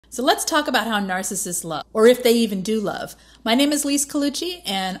So let's talk about how narcissists love, or if they even do love. My name is Lise Colucci,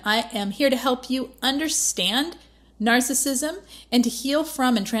 and I am here to help you understand narcissism and to heal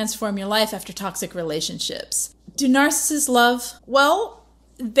from and transform your life after toxic relationships. Do narcissists love? Well,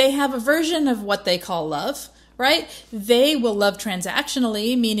 they have a version of what they call love, right? They will love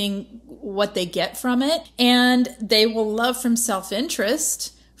transactionally, meaning what they get from it, and they will love from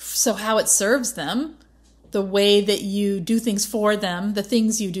self-interest, so how it serves them, the way that you do things for them, the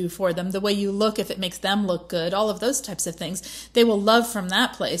things you do for them, the way you look if it makes them look good, all of those types of things. They will love from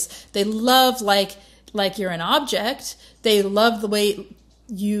that place. They love like you're an object. They love the way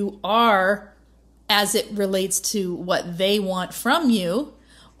you are as it relates to what they want from you,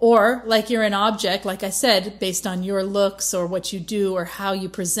 or like you're an object, like I said, based on your looks or what you do or how you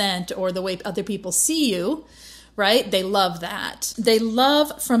present or the way other people see you, right? They love that. They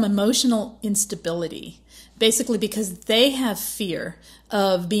love from emotional instability. Basically because they have fear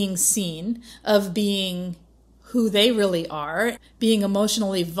of being seen, of being who they really are, being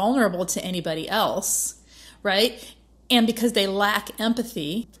emotionally vulnerable to anybody else, right? And because they lack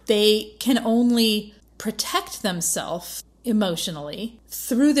empathy, they can only protect themselves emotionally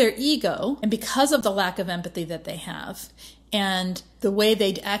through their ego, and because of the lack of empathy that they have, and the way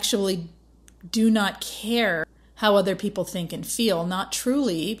they actually do not care how other people think and feel, not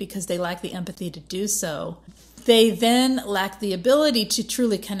truly because they lack the empathy to do so. They then lack the ability to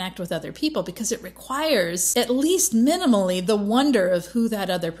truly connect with other people because it requires, at least minimally, the wonder of who that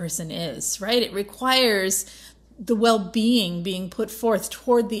other person is, right? It requires the well-being being put forth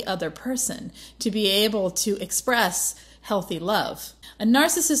toward the other person to be able to express healthy love. A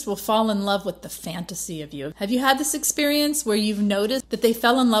narcissist will fall in love with the fantasy of you. Have you had this experience where you've noticed that they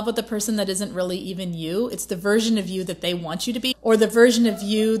fell in love with a person that isn't really even you? It's the version of you that they want you to be, or the version of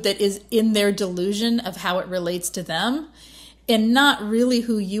you that is in their delusion of how it relates to them, and not really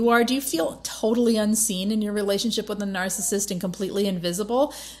who you are. Do you feel totally unseen in your relationship with a narcissist and completely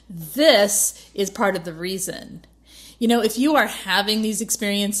invisible? This is part of the reason. You know, if you are having these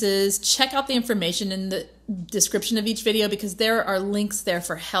experiences, check out the information in the description of each video because there are links there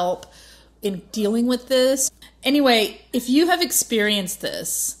for help in dealing with this. Anyway, if you have experienced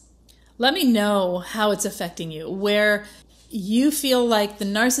this, let me know how it's affecting you, where you feel like the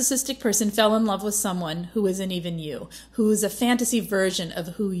narcissistic person fell in love with someone who isn't even you, who is a fantasy version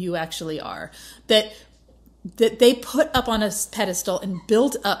of who you actually are, that they put up on a pedestal and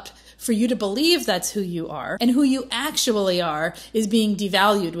build up for you to believe that's who you are, and who you actually are is being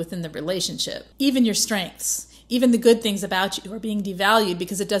devalued within the relationship. Even your strengths, even the good things about you are being devalued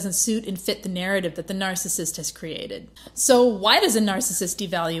because it doesn't suit and fit the narrative that the narcissist has created. So why does a narcissist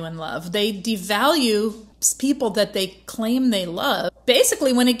devalue in love? They devalue people that they claim they love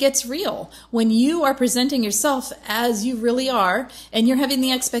basically when it gets real, when you are presenting yourself as you really are and you're having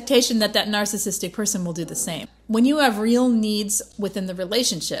the expectation that that narcissistic person will do the same. When you have real needs within the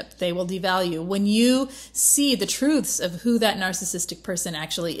relationship, they will devalue. When you see the truths of who that narcissistic person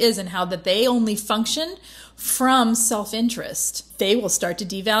actually is and how that they only function from self-interest, they will start to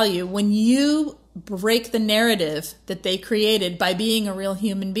devalue. When you break the narrative that they created by being a real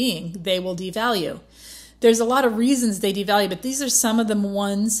human being, they will devalue. There's a lot of reasons they devalue, but these are some of the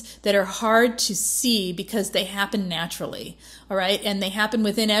ones that are hard to see because they happen naturally, all right? And they happen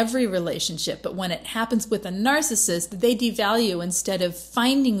within every relationship. But when it happens with a narcissist, they devalue instead of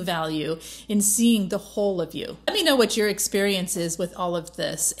finding value in seeing the whole of you. Let me know what your experience is with all of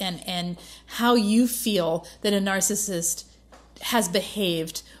this and how you feel that a narcissist has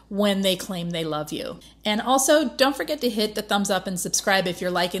behaved when they claim they love you. And also, don't forget to hit the thumbs up and subscribe if you're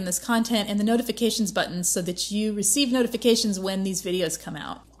liking this content, and the notifications button so that you receive notifications when these videos come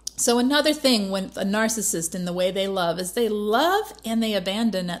out. So another thing with a narcissist in the way they love is they love and they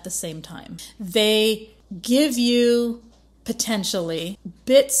abandon at the same time. They give you potentially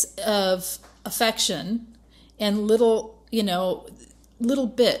bits of affection and little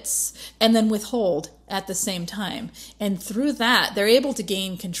bits, and then withhold at the same time. And through that, they're able to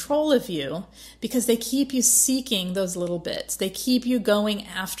gain control of you because they keep you seeking those little bits. They keep you going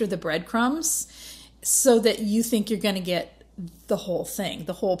after the breadcrumbs so that you think you're going to get the whole thing,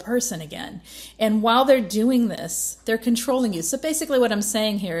 the whole person again. And while they're doing this, they're controlling you. So basically what I'm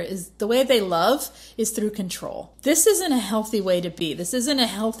saying here is the way they love is through control. This isn't a healthy way to be. This isn't a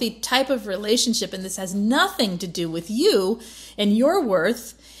healthy type of relationship, and this has nothing to do with you and your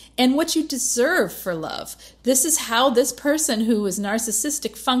worth and what you deserve for love. This is how this person who is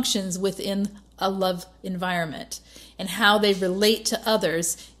narcissistic functions within a love environment, and how they relate to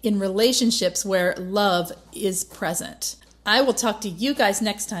others in relationships where love is present. I will talk to you guys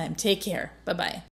next time. Take care. Bye-bye.